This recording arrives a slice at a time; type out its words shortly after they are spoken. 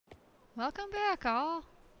Welcome back, all.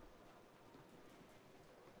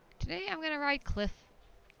 Today I'm going to ride Cliff.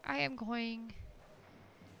 I am going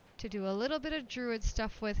to do a little bit of druid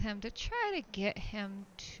stuff with him to try to get him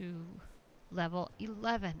to level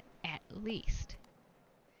 11 at least.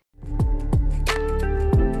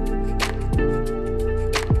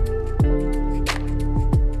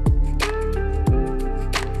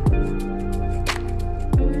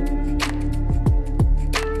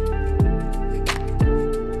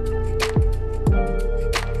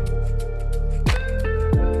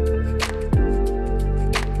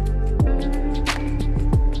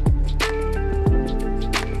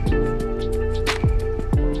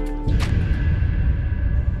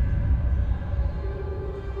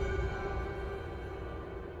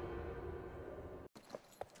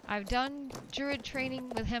 I've done druid training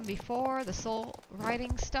with him before, the soul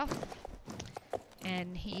riding stuff,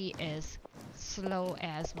 and he is slow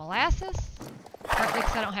as molasses, partly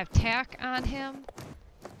because I don't have tack on him.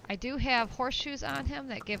 I do have horseshoes on him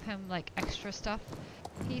that give him like extra stuff.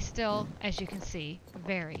 He's still, as you can see,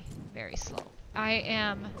 very, very slow. I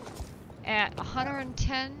am at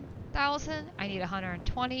 110,000. I need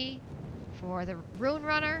 120 for the rune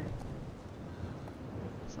runner.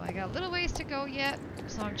 So I got a little ways to go yet,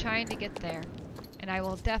 so I'm trying to get there. And I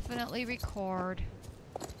will definitely record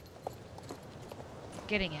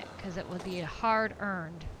getting it, because it will be a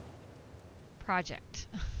hard-earned project.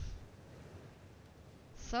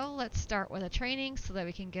 So let's start with a training so that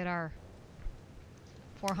we can get our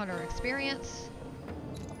 400 experience.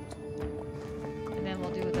 And then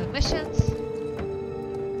we'll do the missions.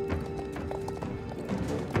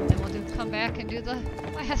 Then we'll come back and do the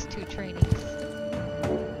last 2 trainings.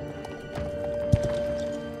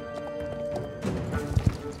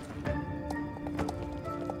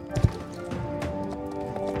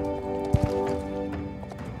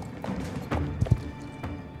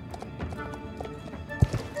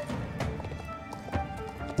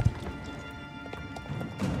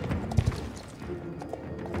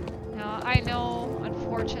 I know,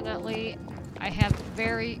 unfortunately, I have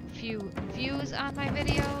very few views on my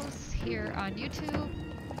videos here on YouTube.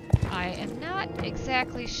 I am not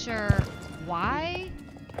exactly sure why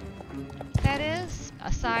that is,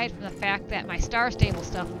 aside from the fact that my Star Stable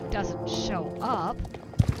stuff doesn't show up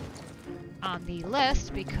on the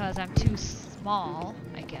list because I'm too small,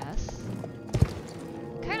 I guess.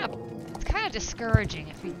 It's kind of discouraging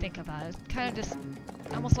if you think about it. It's kind of just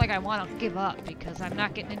almost like I want to give up because I'm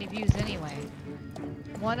not getting any views anyway.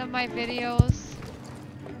 One of my videos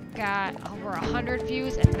got over 100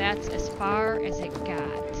 views and that's as far as it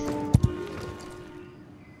got.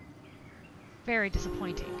 Very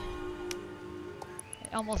disappointing.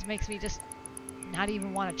 It almost makes me just not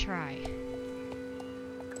even want to try.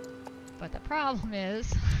 But the problem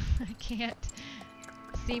is I can't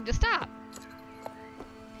seem to stop.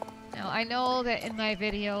 Now I know that in my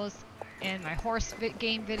videos, and my horse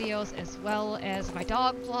game videos, as well as my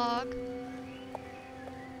dog vlog,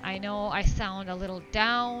 I know I sound a little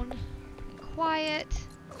down and quiet.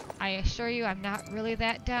 I assure you I'm not really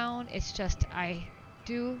that down. It's just I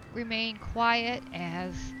do remain quiet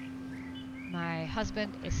as my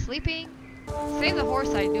husband is sleeping. Save the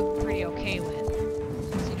horse I do pretty okay with,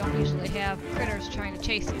 because you don't usually have critters trying to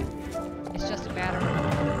chase you. It's just a matter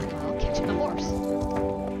of catching the horse.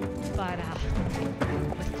 But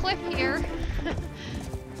with Cliff here,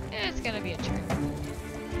 it's gonna be a trick.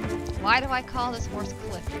 Why do I call this horse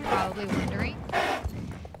Cliff? You're probably wondering.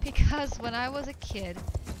 Because when I was a kid,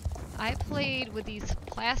 I played with these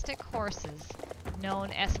plastic horses known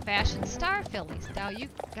as fashion star fillies. Now you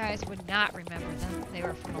guys would not remember them. They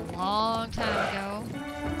were from a long time ago.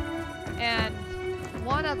 And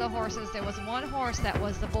one of the horses, there was one horse that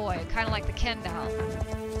was the boy, kind of like the Ken doll.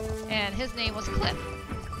 And his name was Cliff.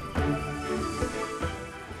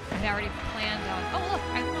 I'd already planned on, oh look,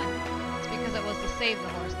 I won. It's because it was the save the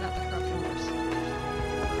horse, not the corrupt horse.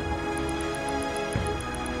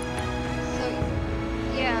 So,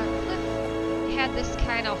 yeah, Cliff had this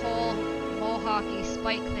kind of whole mohawky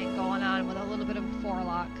spike thing going on with a little bit of a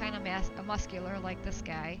forelock, kind of muscular like this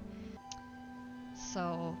guy.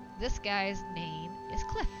 So, this guy's name is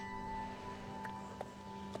Cliff.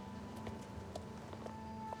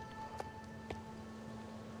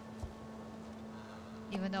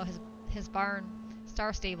 Even though his barn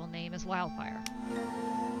Star Stable name is Wildfire.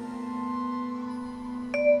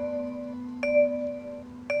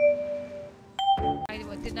 I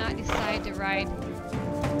did not decide to ride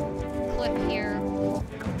Cliff here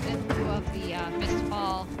in lieu of the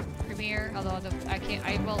Mistfall premiere, although I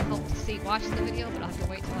will hope to watch the video, but I'll have to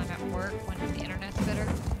wait till I'm at work when the internet's better.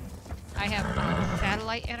 I have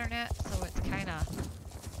satellite internet, so it's kind of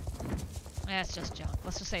That's just junk.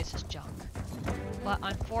 Let's just say it's just junk. But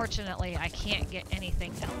unfortunately, I can't get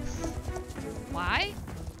anything else. Why?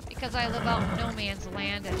 Because I live out in no man's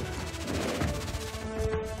land, and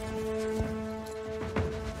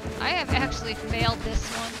I have actually failed this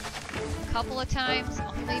one a couple of times,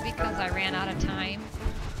 only because I ran out of time.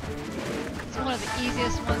 It's one of the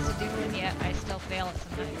easiest ones to do, and yet I still fail it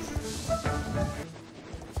sometimes. I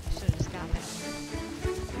should have just got that one.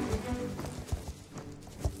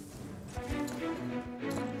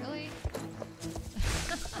 Really?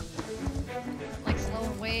 Like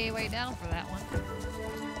slowing way down for that one.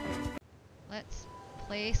 Let's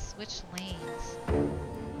play switch lanes.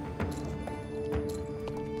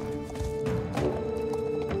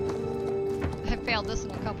 I failed this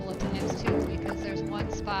one a couple of times too, because there's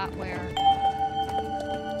one spot where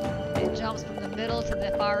it jumps from the middle to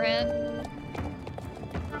the far end,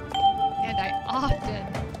 and I often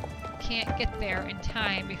can't get there in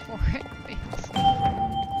time before it fails.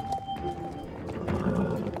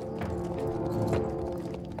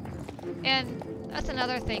 And that's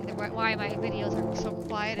another thing why my videos are so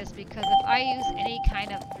quiet, is because if I use any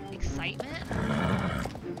kind of excitement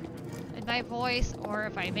in my voice, or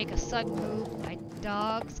if I make a sudden move, my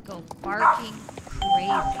dogs go barking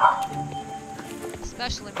crazy.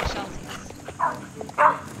 Especially my Shelties.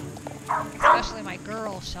 Especially my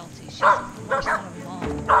girl Sheltie. She's the worst one of them all.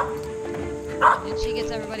 And then she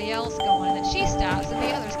gets everybody else going, and then she stops, and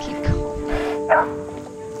the others keep going.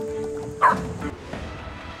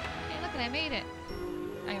 Hey, look, I made it.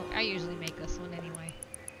 I usually make this one anyway.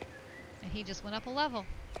 And he just went up a level.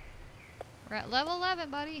 We're at level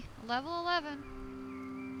 11, buddy. Level 11.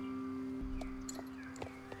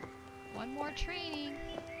 One more training.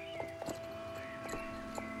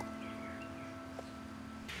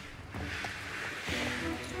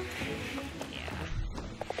 Yeah.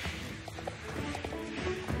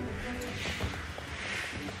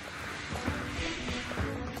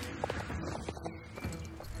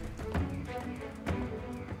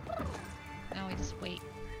 Now we just wait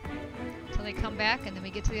until they come back, and then we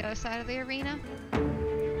get to the other side of the arena. Gonna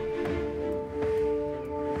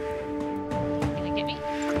get me?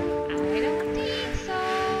 I don't think so.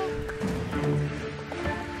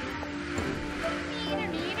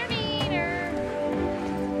 Neener.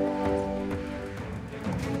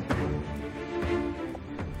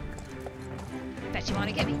 Bet you want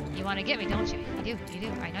to get me. You want to get me, don't you? You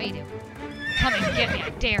do. I know you do. Come and get me, I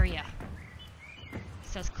dare ya.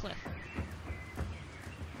 Says Cliff.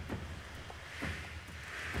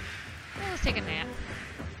 Well, let's take a nap.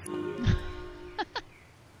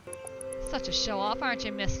 Such a show-off, aren't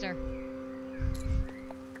you, mister?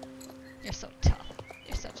 You're so tough.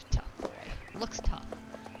 You're such a tough boy. Looks tough.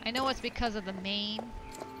 I know it's because of the mane,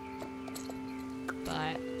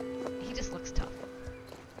 but he just looks tough.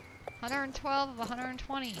 112 of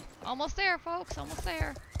 120. Almost there, folks. Almost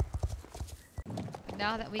there. But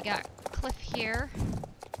now that we got Cliff here,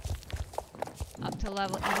 up to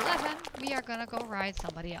level 11, we are gonna go ride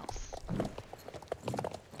somebody else.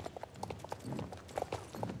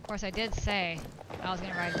 Of course, I did say I was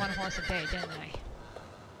gonna ride one horse a day, didn't I?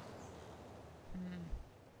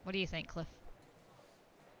 What do you think, Cliff?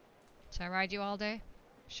 Should I ride you all day?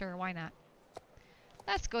 Sure, why not?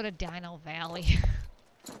 Let's go to Dino Valley.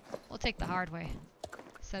 We'll take the hard way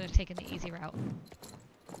instead of taking the easy route.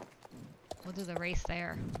 We'll do the race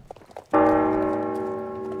there.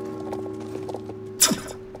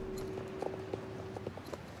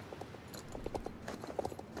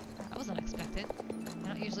 That was unexpected. I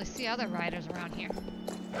don't usually see other riders around here.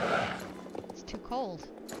 It's too cold.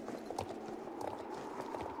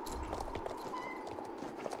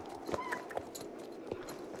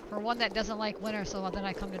 For one that doesn't like winter, so then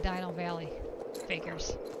I come to Dino Valley.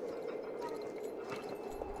 Figures.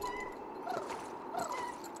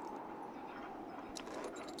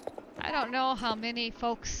 I don't know how many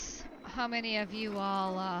folks, how many of you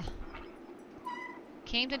all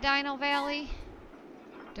came to Dino Valley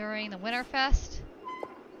during the Winterfest,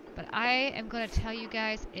 but I am going to tell you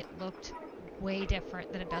guys it looked way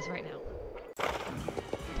different than it does right now.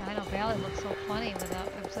 Dino Valley looks so funny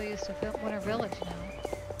without, I'm so used to Winter Village now.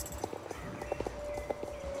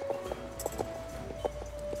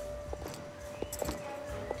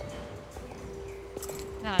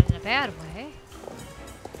 Not in a bad way.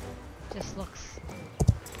 Just looks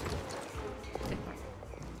different.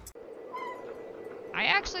 I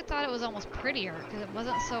actually thought it was almost prettier because it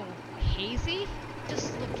wasn't so hazy. It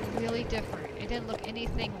just looked really different. It didn't look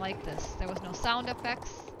anything like this. There was no sound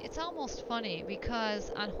effects. It's almost funny because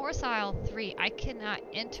on Horse Isle 3, I cannot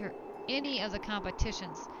enter any of the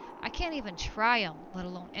competitions. I can't even try them, let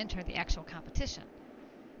alone enter the actual competition.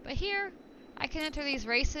 But here, I can enter these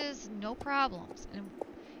races no problems.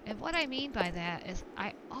 And what I mean by that is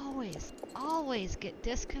I always get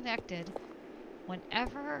disconnected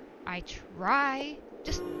whenever I try,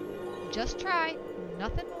 just try,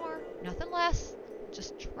 nothing more, nothing less,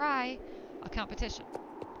 just try a competition.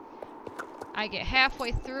 I get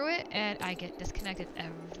halfway through it and I get disconnected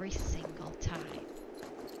every single time.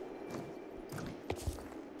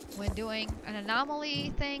 When doing an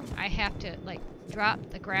anomaly thing, I have to like drop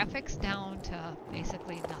the graphics down to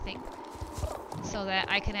basically nothing so that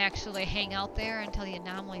I can actually hang out there until the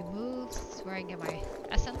anomaly moves, where I can get my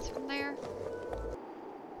essence from there.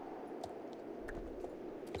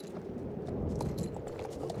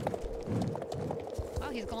 Oh,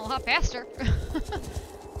 he's going a lot faster.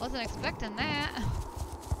 Wasn't expecting that.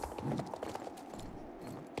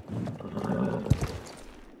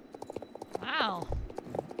 Wow.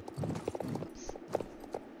 Oops.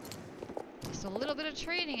 Just a little bit of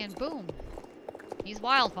training and boom. He's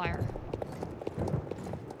Wildfire.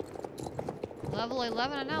 Level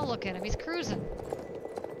 11 and now look at him. He's cruising.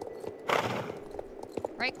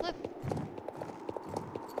 Right, Cliff?